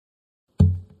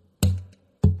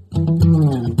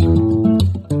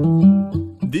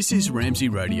This is Ramsey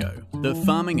Radio, the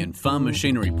farming and farm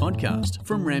machinery podcast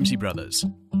from Ramsey Brothers,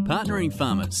 partnering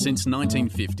farmers since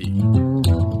 1950.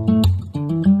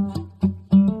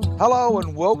 Hello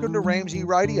and welcome to Ramsey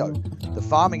Radio, the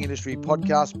farming industry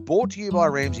podcast brought to you by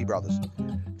Ramsey Brothers.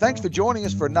 Thanks for joining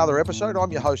us for another episode.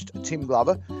 I'm your host, Tim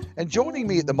Glover, and joining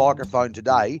me at the microphone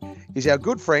today is our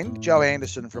good friend, Joe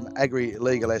Anderson from Agri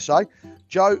Legal SA.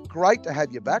 Joe, great to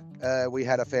have you back. We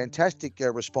had a fantastic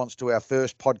response to our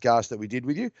first podcast that we did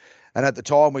with you. And at the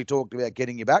time, we talked about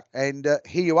getting you back. And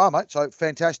here you are, mate. So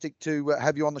fantastic to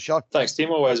have you on the show. Thanks,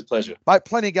 Tim. Always a pleasure. Mate,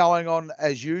 plenty going on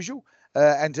as usual.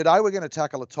 And today we're going to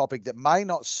tackle a topic that may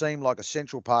not seem like a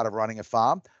central part of running a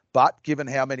farm, but given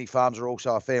how many farms are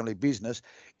also a family business,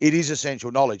 it is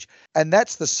essential knowledge. And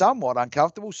that's the somewhat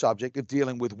uncomfortable subject of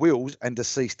dealing with wills and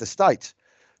deceased estates.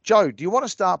 Joe, do you want to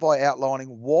start by outlining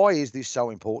why is this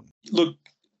so important? Look,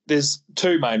 there's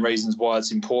two main reasons why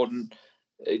it's important.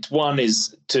 One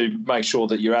is to make sure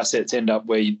that your assets end up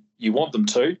where you want them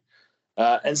to.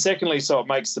 And secondly, so it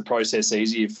makes the process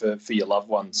easier for your loved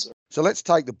ones. So let's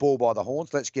take the bull by the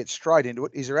horns. Let's get straight into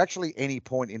it. Is there actually any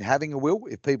point in having a will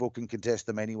if people can contest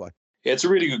them anyway? Yeah, it's a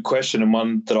really good question and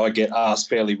one that I get asked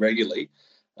fairly regularly.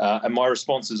 And my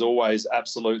response is always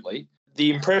absolutely.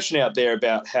 The impression out there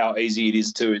about how easy it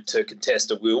is to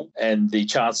contest a will and the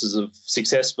chances of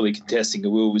successfully contesting a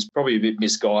will is probably a bit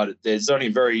misguided. There's only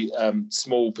a very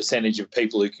small percentage of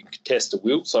people who can contest a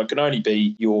will. So it can only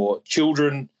be your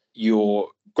children, your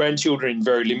grandchildren in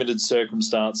very limited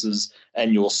circumstances,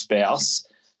 and your spouse,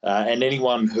 and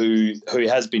anyone who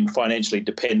has been financially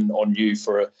dependent on you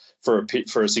for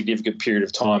a significant period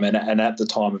of time and at the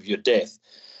time of your death.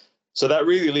 So that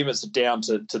really limits it down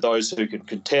to those who can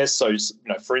contest. So,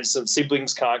 for instance,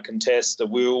 siblings can't contest a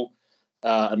will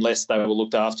unless they were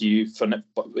looked after you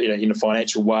in a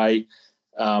financial way.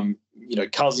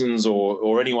 Cousins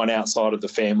or anyone outside of the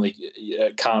family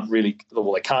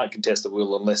they can't contest a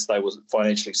will unless they were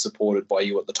financially supported by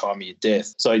you at the time of your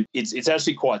death. So it's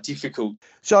actually quite difficult.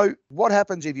 So what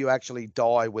happens if you actually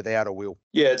die without a will?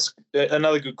 Yeah, it's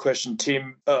another good question,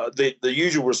 Tim. The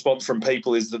usual response from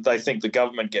people is that they think the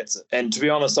government gets it. And to be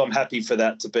honest, I'm happy for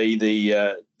that to be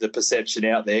the perception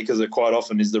out there, because it quite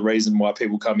often is the reason why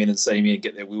people come in and see me and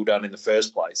get their will done in the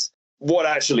first place. What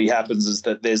actually happens is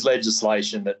that there's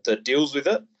legislation that deals with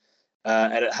it,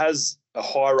 and it has a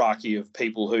hierarchy of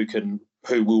people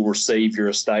who will receive your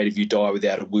estate if you die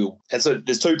without a will. And so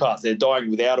there's two parts there: dying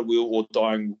without a will or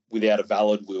dying without a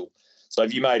valid will. So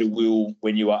if you made a will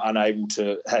when you were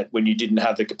when you didn't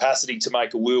have the capacity to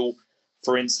make a will,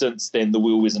 for instance, then the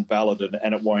will isn't valid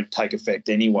and it won't take effect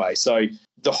anyway. So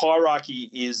the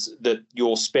hierarchy is that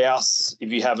your spouse,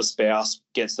 if you have a spouse,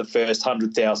 gets the first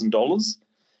 $100,000.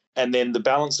 And then the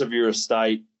balance of your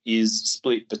estate is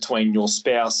split between your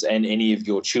spouse and any of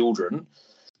your children.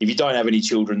 If you don't have any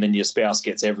children, then your spouse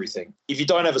gets everything. If you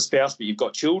don't have a spouse but you've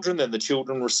got children, then the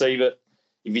children receive it.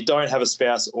 If you don't have a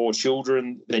spouse or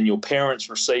children, then your parents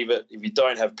receive it. If you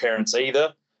don't have parents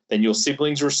either, then your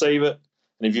siblings receive it.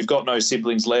 And if you've got no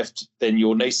siblings left, then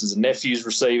your nieces and nephews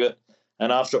receive it.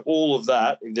 And after all of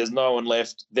that, if there's no one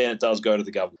left, then it does go to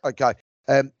the government. Okay.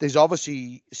 There's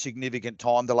obviously significant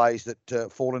time delays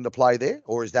that fall into play there,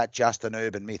 or is that just an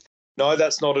urban myth? No,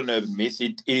 that's not an urban myth.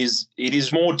 It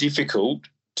is more difficult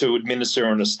to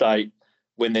administer an estate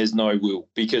when there's no will,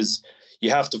 because you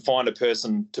have to find a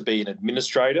person to be an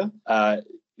administrator.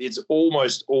 It's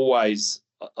almost always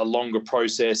a longer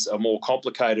process, a more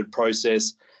complicated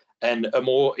process, and a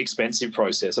more expensive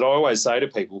process. And I always say to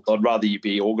people, I'd rather you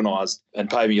be organised and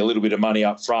pay me a little bit of money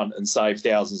up front and save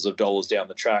thousands of dollars down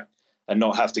the track, and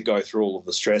not have to go through all of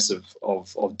the stress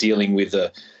of dealing with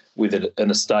an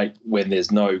estate when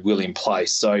there's no will in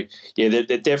place. So yeah,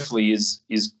 there definitely is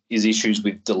issues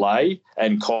with delay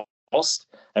and cost.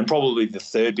 And probably the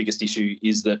third biggest issue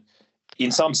is that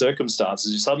in some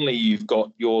circumstances, suddenly you've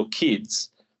got your kids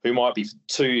who might be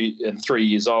 2 and 3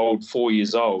 years old, 4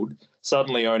 years old,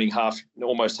 suddenly owning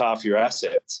almost half your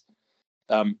assets.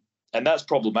 And that's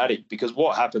problematic, because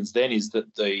what happens then is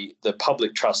that the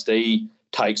public trustee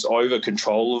takes over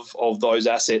control of those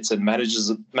assets and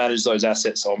manage those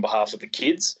assets on behalf of the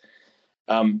kids.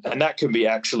 And that can be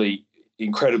actually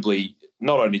incredibly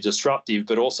not only disruptive,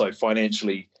 but also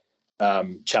financially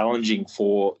challenging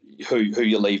for who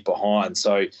you leave behind.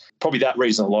 So probably that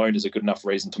reason alone is a good enough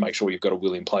reason to make sure you've got a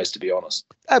will in place, to be honest.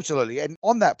 Absolutely. And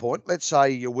on that point, let's say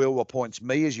your will appoints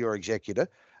me as your executor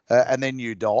and then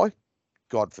you die,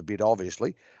 God forbid,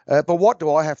 obviously. But what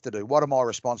do I have to do? What are my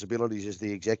responsibilities as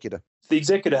the executor? The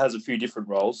executor has a few different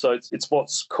roles. So it's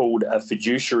what's called a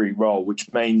fiduciary role,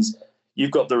 which means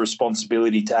you've got the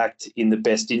responsibility to act in the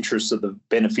best interests of the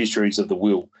beneficiaries of the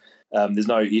will. There's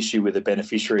no issue with the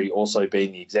beneficiary also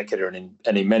being the executor,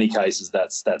 and in many cases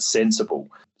that's sensible.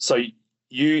 So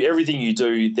everything you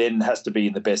do then has to be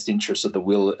in the best interest of the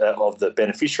will of the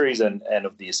beneficiaries and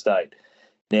of the estate.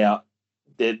 Now,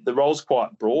 the role's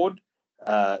quite broad.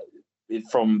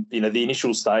 From the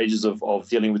initial stages of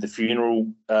dealing with the funeral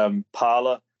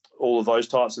parlour, all of those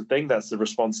types of things, that's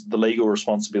the legal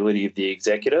responsibility of the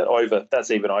executor.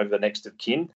 That's even over the next of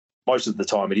kin. Most of the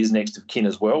time it is next of kin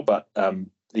as well, but the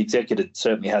executor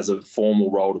certainly has a formal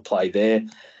role to play there.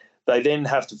 They then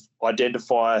have to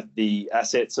identify the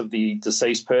assets of the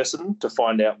deceased person to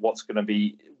find out what's going to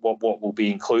be what will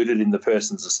be included in the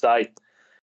person's estate.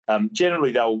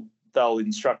 Generally, they'll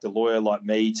instruct a lawyer like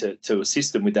me to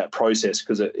assist them with that process,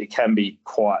 because it can be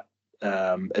quite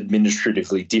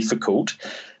administratively difficult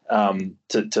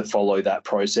to follow that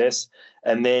process.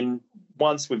 And then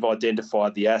once we've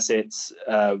identified the assets,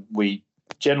 we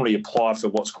generally apply for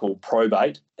what's called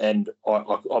probate. And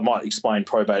I might explain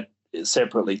probate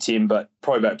separately, Tim, but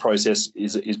probate process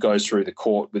goes through the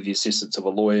court with the assistance of a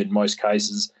lawyer in most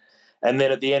cases. And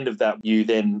then at the end of that, you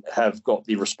then have got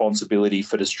the responsibility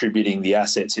for distributing the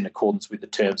assets in accordance with the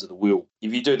terms of the will.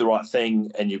 If you do the right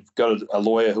thing and you've got a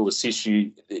lawyer who assists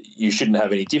you, you shouldn't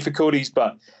have any difficulties.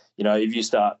 But, if you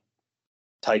start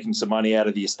taking some money out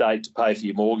of the estate to pay for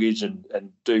your mortgage and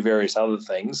do various other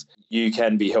things, you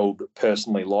can be held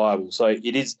personally liable. So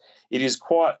it is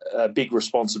quite a big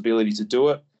responsibility to do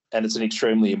it, and it's an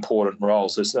extremely important role.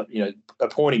 So it's not,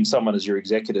 appointing someone as your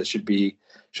executor should be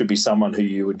someone who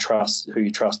you trust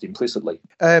implicitly.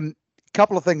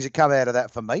 Couple of things that come out of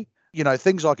that for me,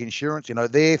 things like insurance,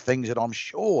 they're things that I'm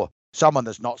sure someone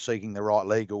that's not seeking the right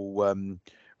legal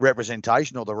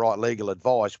representation or the right legal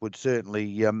advice would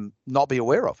certainly not be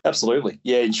aware of. Absolutely.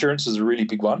 Yeah, insurance is a really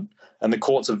big one, and the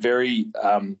courts are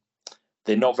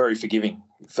they're not very forgiving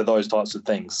for those types of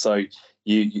things. So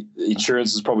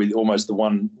insurance is probably almost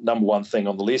the number one thing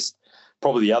on the list.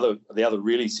 Probably the other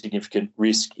really significant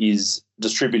risk is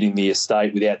distributing the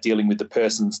estate without dealing with the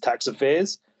person's tax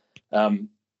affairs.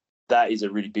 That is a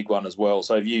really big one as well.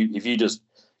 So if you just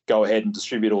go ahead and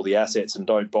distribute all the assets and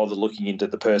don't bother looking into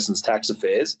the person's tax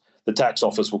affairs, the tax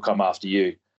office will come after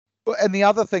you. And the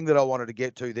other thing that I wanted to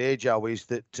get to there, Joe, is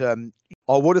that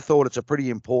I would have thought it's a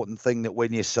pretty important thing that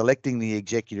when you're selecting the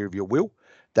executor of your will,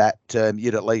 that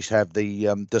you'd at least have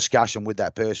the discussion with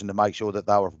that person to make sure that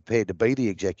they were prepared to be the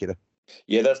executor.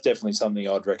 Yeah, that's definitely something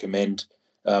I'd recommend.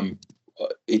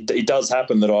 It does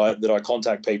happen that I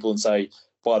contact people and say,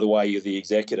 by the way, you're the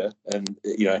executor. And,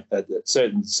 at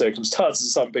certain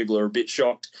circumstances, some people are a bit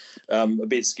shocked, a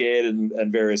bit scared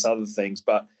and various other things.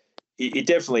 But it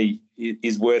definitely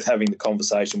is worth having the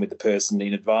conversation with the person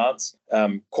in advance.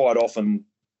 Quite often,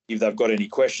 if they've got any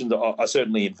questions, I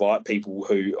certainly invite people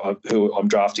who I'm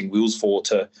drafting wills for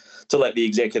to let the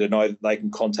executor know that they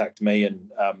can contact me and,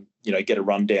 get a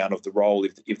rundown of the role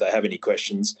if they have any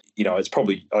questions. It's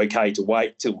probably okay to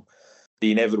wait till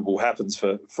the inevitable happens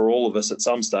for all of us at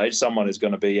some stage. Someone is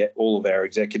going to be all of our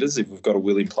executors if we've got a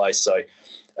will in place. So,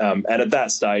 and at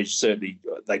that stage, certainly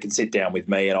they can sit down with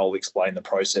me and I'll explain the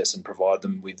process and provide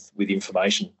them with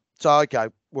information. So, okay,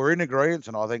 we're in agreement,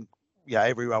 and I think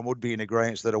everyone would be in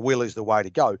agreement that a will is the way to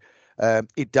go.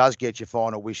 It does get your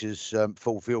final wishes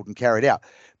fulfilled and carried out.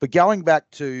 But going back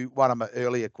to one of my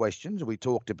earlier questions, we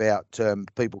talked about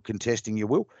people contesting your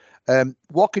will.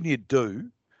 What can you do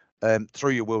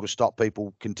through your will to stop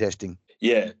people contesting?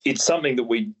 Yeah, it's something that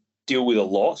we deal with a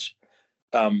lot.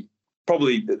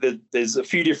 Probably there's a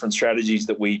few different strategies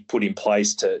that we put in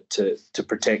place to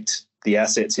protect the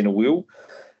assets in a will.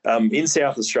 In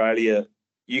South Australia,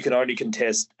 you can only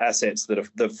contest assets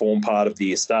that form part of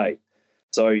the estate.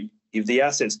 So if the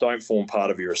assets don't form part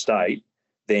of your estate,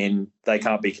 then they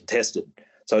can't be contested.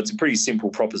 So it's a pretty simple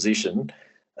proposition.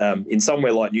 In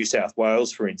somewhere like New South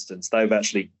Wales, for instance, they've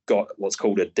actually got what's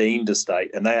called a deemed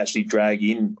estate, and they actually drag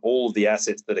in all of the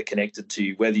assets that are connected to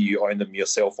you, whether you own them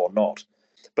yourself or not.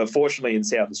 But fortunately in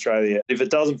South Australia, if it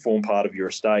doesn't form part of your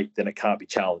estate, then it can't be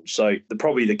challenged. So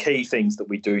probably the key things that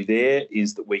we do there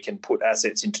is that we can put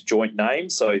assets into joint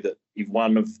names so that if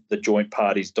one of the joint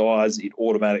parties dies, it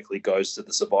automatically goes to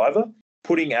the survivor.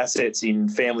 Putting assets in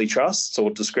family trusts or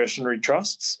discretionary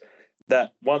trusts,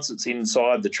 that once it's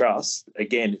inside the trust,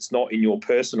 again, it's not in your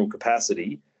personal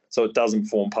capacity, so it doesn't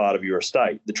form part of your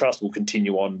estate. The trust will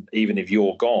continue on even if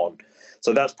you're gone.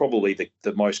 So that's probably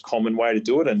the most common way to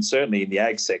do it. And certainly in the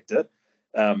ag sector,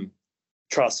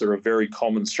 trusts are a very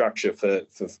common structure for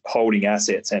holding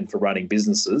assets and for running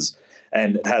businesses.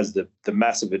 And it has the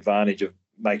massive advantage of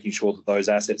making sure that those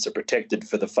assets are protected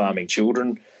for the farming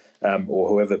children or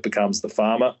whoever becomes the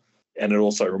farmer. and it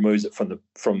also removes it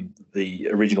from the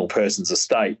original person's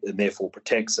estate and therefore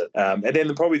protects it. And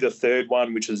then probably the third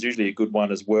one, which is usually a good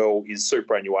one as well, is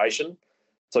superannuation.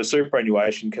 So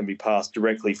superannuation can be passed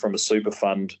directly from a super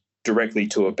fund directly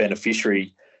to a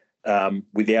beneficiary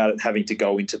without it having to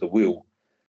go into the will.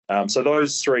 So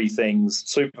those three things,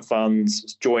 super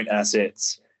funds, joint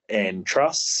assets and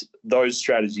trusts, those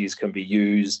strategies can be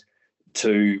used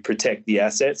to protect the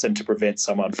assets and to prevent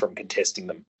someone from contesting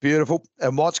them. Beautiful.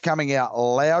 And what's coming out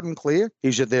loud and clear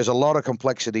is that there's a lot of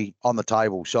complexity on the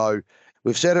table. So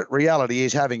we've said it, reality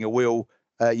is having a will,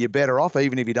 you're better off,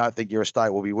 even if you don't think your estate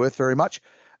will be worth very much.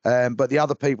 But the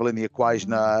other people in the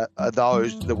equation are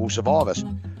those that will survive us.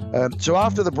 So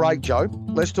after the break, Joe,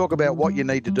 let's talk about what you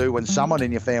need to do when someone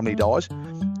in your family dies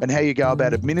and how you go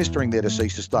about administering their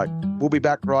deceased estate. We'll be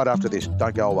back right after this.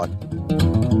 Don't go away.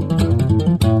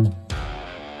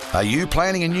 Are you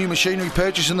planning a new machinery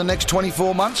purchase in the next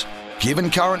 24 months?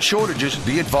 Given current shortages,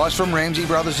 the advice from Ramsey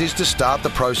Brothers is to start the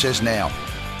process now.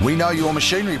 We know your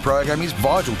machinery program is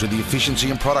vital to the efficiency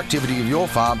and productivity of your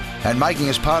farm, and making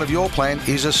us part of your plan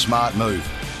is a smart move.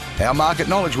 Our market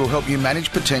knowledge will help you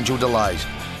manage potential delays.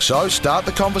 So start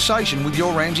the conversation with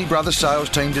your Ramsey Brothers sales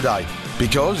team today,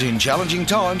 because in challenging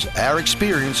times, our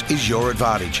experience is your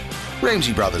advantage.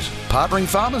 Ramsey Brothers, partnering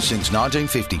farmers since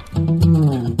 1950.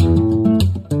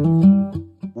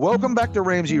 Welcome back to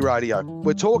Ramsey Radio.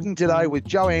 We're talking today with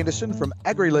Joe Anderson from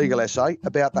AgriLegal SA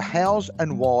about the hows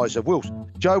and whys of wills.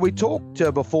 Joe, we talked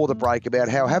before the break about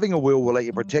how having a will let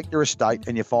you protect your estate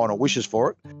and your final wishes for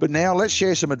it. But now let's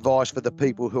share some advice for the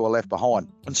people who are left behind.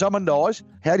 When someone dies,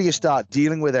 how do you start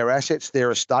dealing with their assets, their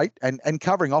estate, and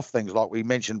covering off things like we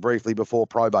mentioned briefly before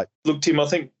probate? Look, Tim, I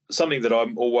think something that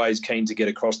I'm always keen to get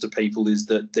across to people is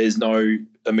that there's no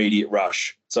immediate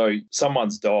rush. So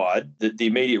someone's died, the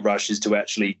immediate rush is to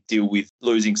actually deal with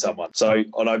losing someone. So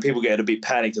I know people get a bit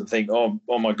panicked and think, oh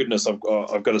my goodness, I've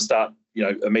got to start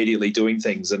immediately doing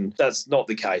things. And that's not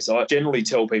the case. I generally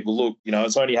tell people, look,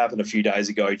 it's only happened a few days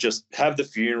ago. Just have the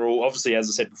funeral. Obviously, as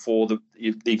I said before, the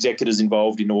executor's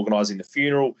involved in organising the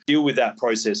funeral. Deal with that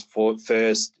process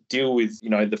first. Deal with,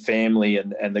 the family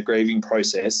and the grieving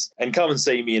process, and come and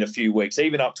see me in a few weeks,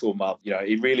 even up to a month.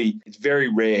 It's very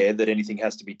rare that anything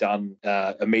has to be done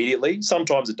immediately.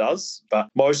 Sometimes it does, but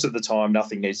most of the time,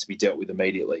 nothing needs to be dealt with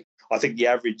immediately. I think the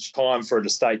average time for an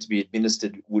estate to be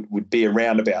administered would be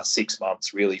around about 6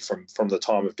 months, really, from the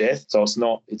time of death. So it's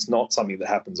not something that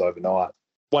happens overnight.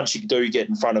 Once you do get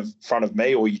in front of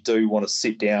me, or you do want to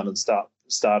sit down and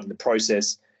starting the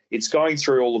process, it's going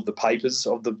through all of the papers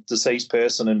of the deceased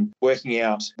person and working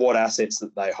out what assets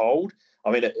that they hold.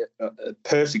 I mean, a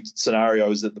perfect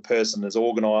scenario is that the person is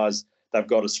organised. They've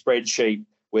got a spreadsheet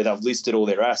where they've listed all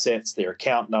their assets, their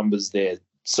account numbers, their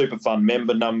super fund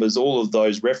member numbers, all of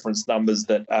those reference numbers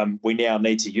that we now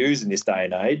need to use in this day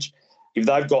and age. If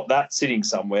they've got that sitting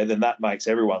somewhere, then that makes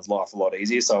everyone's life a lot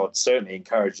easier. So I'd certainly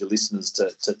encourage your listeners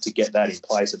to get that in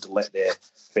place and to let their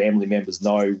family members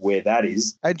know where that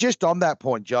is. And just on that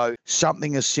point, Joe,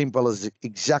 something as simple as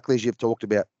exactly as you've talked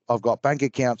about, I've got bank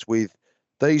accounts with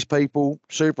these people,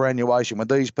 superannuation with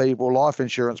these people, life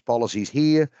insurance policies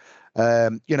here.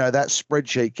 That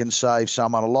spreadsheet can save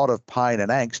someone a lot of pain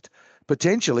and angst,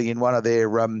 potentially in one of their,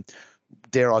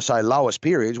 dare I say, lowest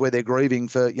periods where they're grieving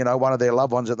for, one of their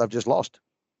loved ones that they've just lost.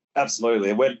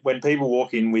 Absolutely. When people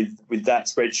walk in with that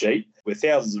spreadsheet, we're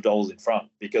thousands of dollars in front,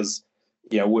 because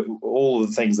all of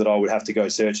the things that I would have to go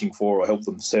searching for or help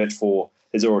them search for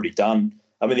is already done.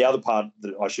 I mean, the other part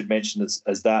that I should mention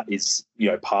as that is,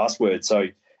 passwords. So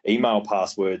email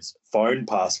passwords, phone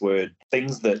password,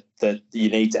 things that you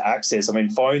need to access. I mean,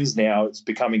 phones now, it's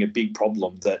becoming a big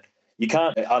problem that you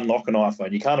can't unlock an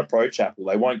iPhone. You can't approach Apple.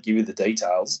 They won't give you the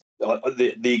details.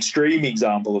 The extreme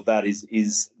example of that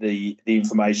is the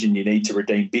information you need to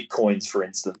redeem Bitcoins, for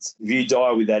instance. If you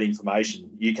die with that information,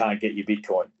 you can't get your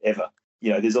Bitcoin ever.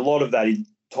 There's a lot of that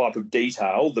type of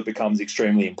detail that becomes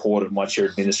extremely important once you're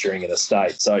administering an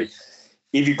estate. So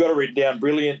if you've got it written down,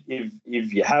 brilliant.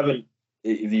 If you haven't,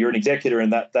 if you're an executor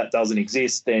and that doesn't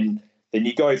exist, then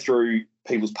you go through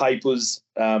people's papers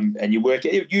and you work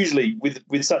usually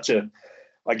with such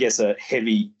a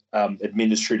heavy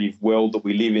administrative world that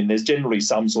we live in. There's generally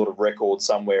some sort of record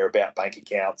somewhere about bank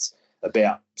accounts,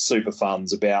 about super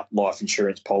funds, about life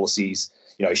insurance policies.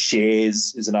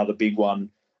 Shares is another big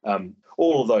one.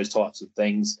 All of those types of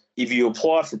things. If you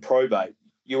apply for probate,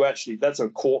 that's a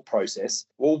court process.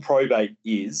 All probate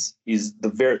is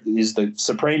the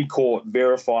Supreme Court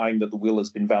verifying that the will has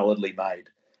been validly made.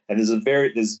 And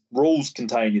there's rules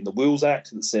contained in the Wills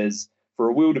Act that says for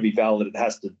a will to be valid, it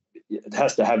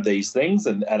has to have these things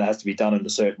and it has to be done in a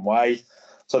certain way.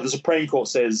 So the Supreme Court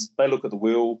says they look at the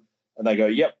will, and they go,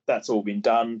 yep, that's all been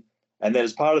done. And then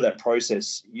as part of that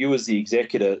process, you as the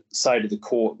executor say to the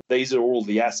court, these are all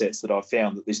the assets that I've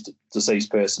found that this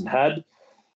deceased person had.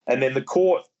 And then the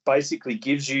court basically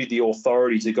gives you the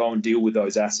authority to go and deal with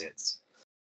those assets.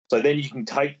 So then you can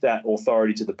take that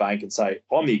authority to the bank and say,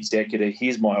 I'm the executor,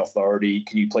 here's my authority.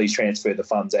 Can you please transfer the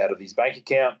funds out of his bank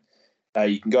account?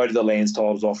 You can go to the Lands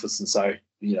Titles office and say,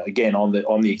 again, I'm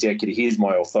the executor, here's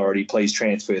my authority, please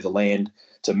transfer the land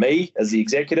to me as the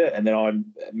executor, and then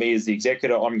I'm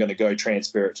going to go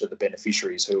transfer it to the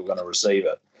beneficiaries who are going to receive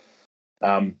it.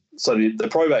 So the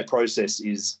probate process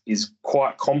is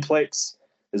quite complex.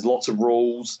 There's lots of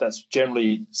rules. That's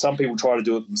generally, some people try to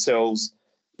do it themselves.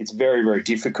 It's very, very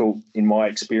difficult in my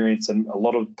experience, and a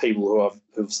lot of people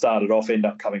who have started off end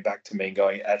up coming back to me and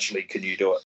going, actually, can you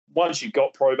do it? Once you've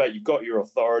got probate, you've got your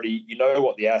authority, you know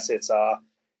what the assets are,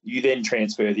 you then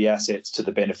transfer the assets to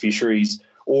the beneficiaries.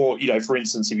 Or, for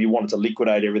instance, if you wanted to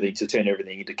liquidate everything, to turn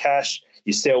everything into cash,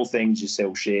 you sell things, you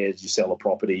sell shares, you sell a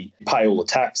property, pay all the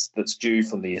tax that's due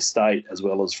from the estate as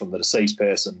well as from the deceased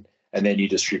person, and then you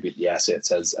distribute the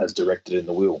assets as directed in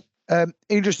the will.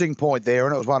 Interesting point there,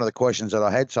 and it was one of the questions that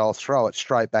I had, so I'll throw it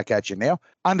straight back at you now.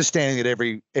 Understanding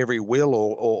that every will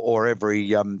or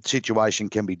every situation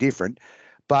can be different,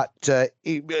 but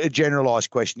a generalised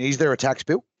question, is there a tax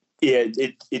bill? Yeah,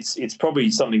 it's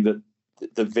probably something that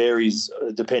varies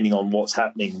depending on what's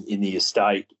happening in the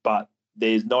estate, but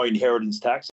there's no inheritance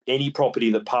tax. Any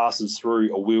property that passes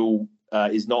through a will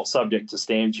is not subject to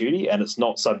stamp duty, and it's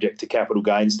not subject to capital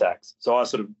gains tax. So I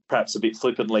sort of perhaps a bit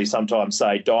flippantly sometimes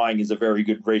say dying is a very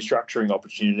good restructuring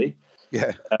opportunity.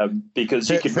 Yeah, because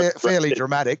you can fairly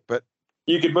dramatic, but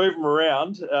you can move them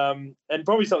around. And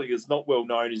probably something that's not well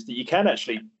known is that you can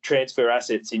actually transfer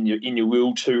assets in your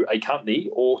will to a company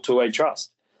or to a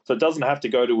trust. So it doesn't have to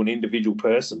go to an individual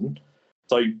person.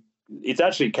 So it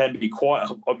actually can be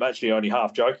I'm actually only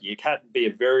half joking, it can be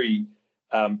a very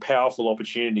powerful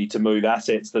opportunity to move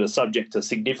assets that are subject to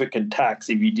significant tax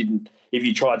if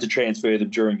you tried to transfer them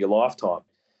during your lifetime.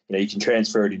 You can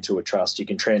transfer it into a trust. You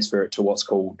can transfer it to what's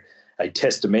called a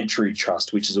testamentary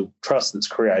trust, which is a trust that's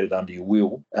created under your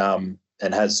will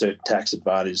and has certain tax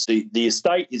advantages. The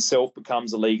estate itself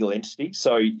becomes a legal entity.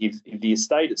 So if the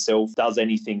estate itself does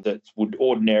anything that would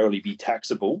ordinarily be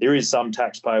taxable, there is some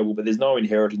tax payable, but there's no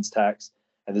inheritance tax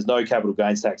and there's no capital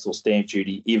gains tax or stamp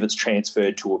duty if it's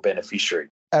transferred to a beneficiary.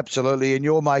 Absolutely. And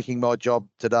you're making my job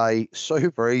today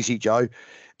super easy, Joe,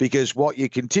 because what you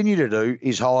continue to do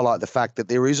is highlight the fact that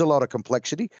there is a lot of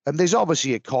complexity and there's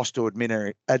obviously a cost to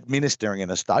administering an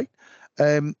estate.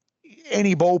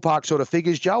 Any ballpark sort of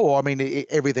figures, Joe? Or, I mean,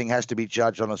 everything has to be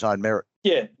judged on its own merit.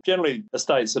 Yeah, generally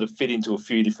estates sort of fit into a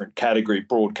few different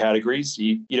broad categories.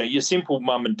 Your simple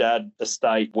mum and dad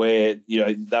estate where,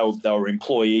 they were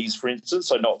employees, for instance,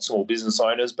 so not small business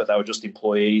owners, but they were just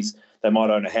employees. They might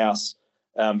own a house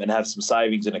and have some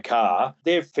savings in a car.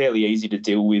 They're fairly easy to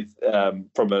deal with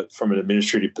from an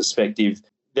administrative perspective.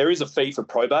 There is a fee for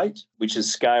probate, which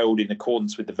is scaled in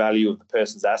accordance with the value of the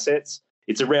person's assets.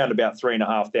 It's around about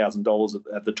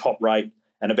 $3,500 at the top rate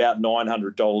and about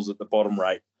 $900 at the bottom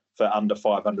rate for under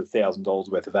 $500,000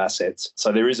 worth of assets.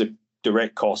 So there is a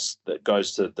direct cost that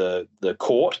goes to the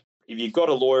court. If you've got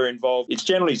a lawyer involved, it's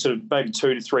generally sort of maybe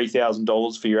 $2,000 to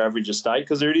 $3,000 for your average estate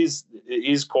because it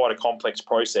is quite a complex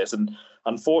process. And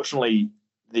unfortunately,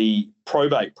 the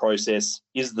probate process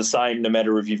is the same no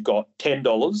matter if you've got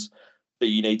 $10 that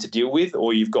you need to deal with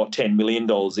or you've got $10 million.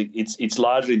 It's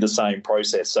largely the same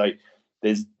process. So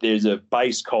there's a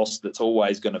base cost that's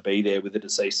always going to be there with a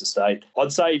deceased estate.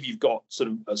 I'd say if you've got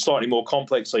sort of a slightly more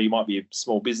complex, so you might be a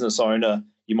small business owner,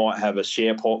 you might have a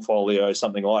share portfolio,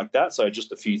 something like that. So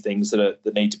just a few things that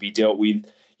need to be dealt with.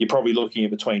 You're probably looking at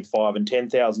between $5,000 and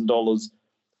 $10,000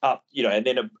 up, and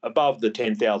then above the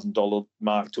 $10,000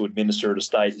 mark to administer an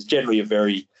estate is generally a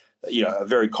very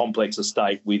complex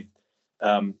estate with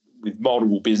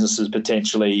multiple businesses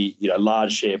potentially,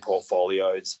 large share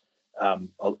portfolios.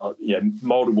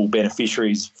 Multiple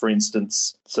beneficiaries, for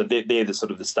instance. So they're the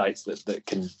sort of estates that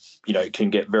can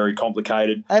get very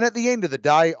complicated. And at the end of the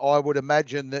day, I would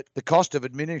imagine that the cost of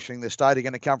administering the estate are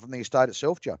going to come from the estate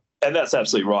itself, Joe. And that's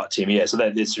absolutely right, Tim. Yeah, so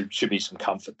there should be some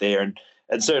comfort there.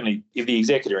 And certainly if the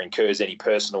executor incurs any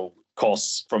personal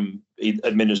costs from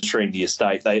administering the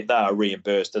estate, they are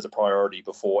reimbursed as a priority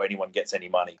before anyone gets any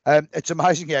money. It's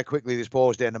amazing how quickly this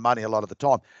boils down to money a lot of the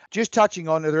time. Just touching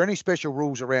on, are there any special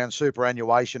rules around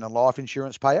superannuation and life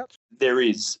insurance payouts? There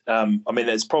is.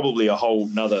 There's probably a whole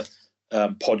nother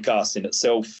podcast in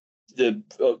itself.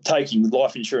 taking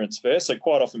life insurance first. So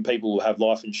quite often people will have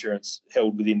life insurance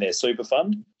held within their super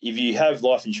fund. If you have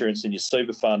life insurance in your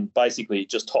super fund, basically it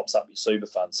just tops up your super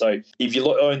fund. So if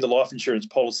you own the life insurance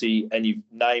policy and you've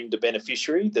named a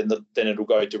beneficiary, then it'll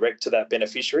go direct to that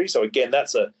beneficiary. So again,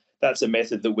 that's a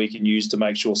method that we can use to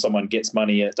make sure someone gets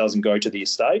money and it doesn't go to the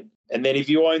estate. And then if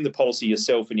you own the policy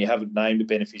yourself and you haven't named a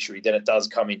beneficiary, then it does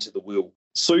come into the will.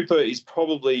 Super is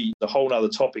probably a whole other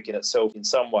topic in itself in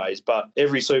some ways, but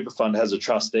every super fund has a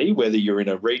trustee, whether you're in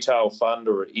a retail fund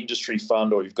or an industry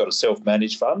fund or you've got a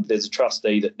self-managed fund, there's a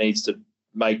trustee that needs to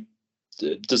make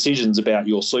decisions about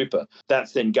your super.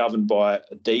 That's then governed by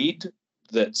a deed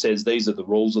that says these are the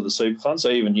rules of the super fund. So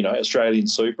even, Australian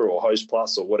Super or Host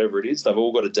Plus or whatever it is, they've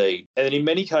all got a deed. And in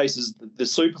many cases, the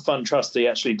super fund trustee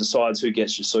actually decides who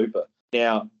gets your super.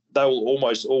 Now, they will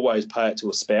almost always pay it to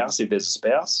a spouse if there's a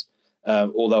spouse.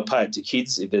 Or they'll pay it to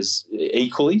kids if there's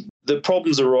equally. The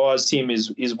problems arise, Tim,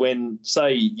 is when,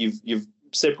 say, you've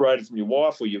separated from your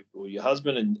wife or your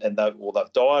husband and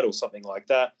they've died or something like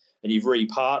that, and you've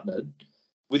repartnered.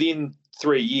 Within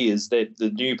 3 years, that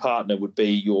the new partner would be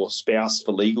your spouse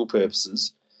for legal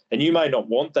purposes, and you may not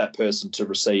want that person to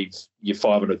receive your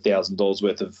 $500,000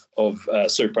 worth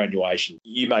of superannuation.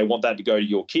 You may want that to go to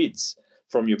your kids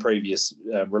from your previous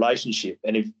relationship,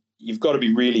 and if you've got to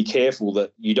be really careful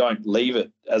that you don't leave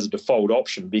it as a default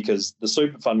option, because the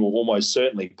super fund will almost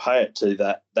certainly pay it to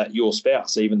that your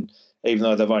spouse, even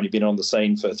though they've only been on the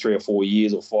scene for 3 or 4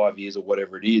 years or 5 years or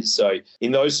whatever it is. So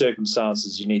in those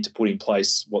circumstances, you need to put in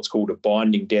place what's called a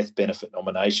binding death benefit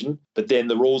nomination. But then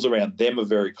the rules around them are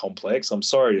very complex. I'm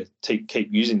sorry to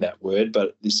keep using that word,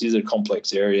 but this is a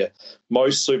complex area.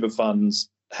 Most super funds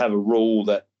have a rule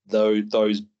that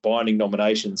those binding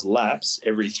nominations lapse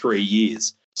every 3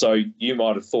 years. So you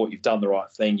might have thought you've done the right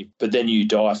thing, but then you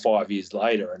die 5 years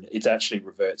later and it actually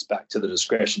reverts back to the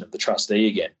discretion of the trustee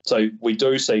again. So we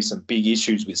do see some big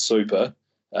issues with super,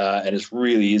 and it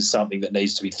really is something that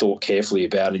needs to be thought carefully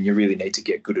about, and you really need to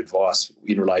get good advice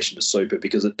in relation to super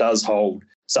because it does hold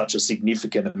such a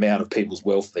significant amount of people's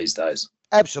wealth these days.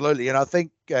 Absolutely. And I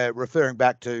think referring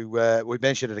back to, we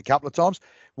mentioned it a couple of times,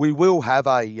 we will have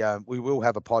a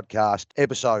podcast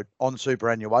episode on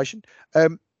superannuation.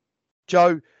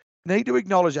 Joe, need to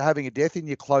acknowledge that having a death in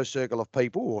your close circle of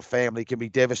people or family can be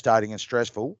devastating and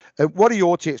stressful. What are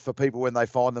your tips for people when they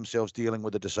find themselves dealing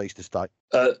with a deceased estate?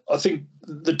 I think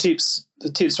the tips,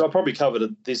 I probably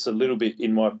covered this a little bit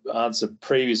in my answer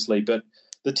previously, but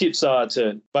the tips are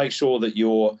to make sure that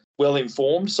you're well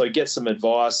informed. So get some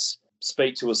advice.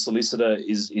 Speak to a solicitor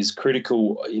is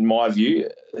critical in my view.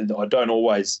 I don't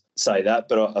always say that,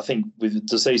 but I think with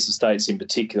deceased estates in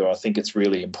particular, I think it's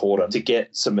really important to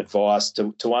get some advice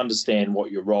to understand what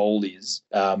your role is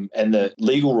and the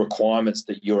legal requirements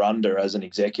that you're under as an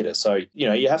executor. So,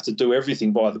 you have to do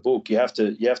everything by the book. You have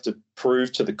to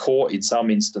prove to the court in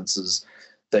some instances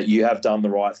that you have done the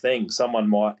right thing. Someone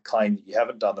might claim that you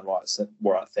haven't done the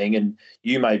right thing, and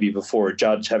you may be before a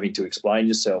judge having to explain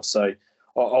yourself. So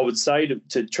I would say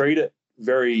to treat it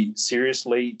very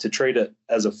seriously, to treat it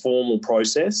as a formal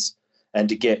process and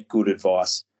to get good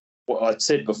advice. Well, I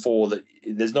said before that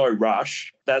there's no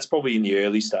rush. That's probably in the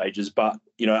early stages, but,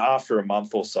 after a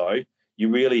month or so,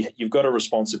 you've got a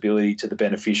responsibility to the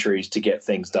beneficiaries to get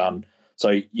things done.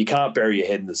 So you can't bury your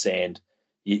head in the sand.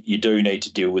 You do need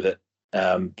to deal with it.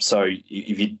 So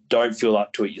if you don't feel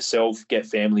up to it yourself, get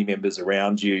family members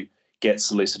around you, get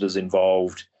solicitors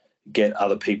involved, get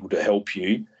other people to help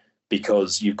you,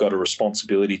 because you've got a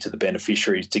responsibility to the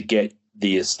beneficiaries to get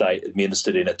the estate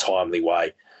administered in a timely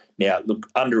way. Now, look,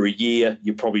 under a year,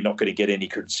 you're probably not going to get any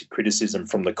criticism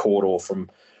from the court or from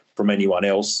anyone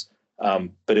else.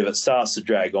 But if it starts to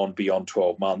drag on beyond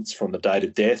 12 months from the date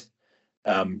of death,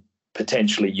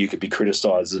 potentially you could be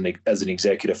criticised as an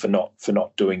executor for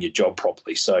not doing your job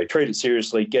properly. So treat it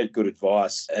seriously, get good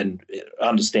advice, and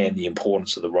understand the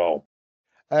importance of the role.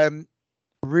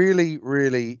 Really,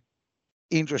 really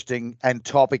interesting and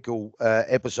topical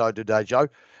episode today, Joe.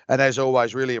 And as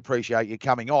always, really appreciate you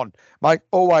coming on. Mate,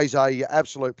 always a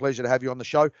absolute pleasure to have you on the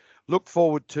show. Look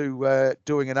forward to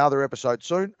doing another episode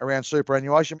soon around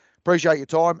superannuation. Appreciate your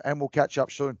time, and we'll catch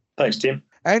up soon. Thanks, Tim.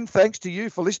 And thanks to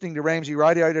you for listening to Ramsey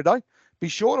Radio today. Be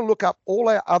sure to look up all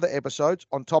our other episodes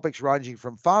on topics ranging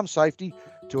from farm safety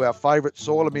to our favourite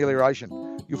soil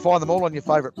amelioration. You'll find them all on your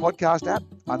favourite podcast app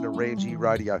under Ramsey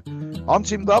Radio. I'm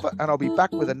Tim Glover, and I'll be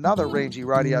back with another Ramsey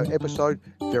Radio episode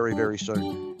very, very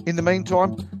soon. In the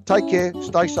meantime, take care,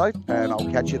 stay safe, and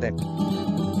I'll catch you then.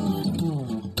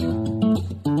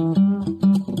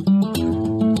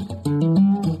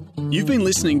 You've been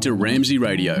listening to Ramsey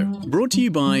Radio, brought to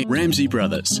you by Ramsey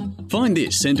Brothers. Find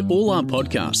this and all our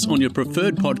podcasts on your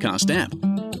preferred podcast app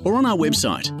or on our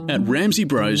website at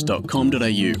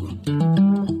ramseybros.com.au.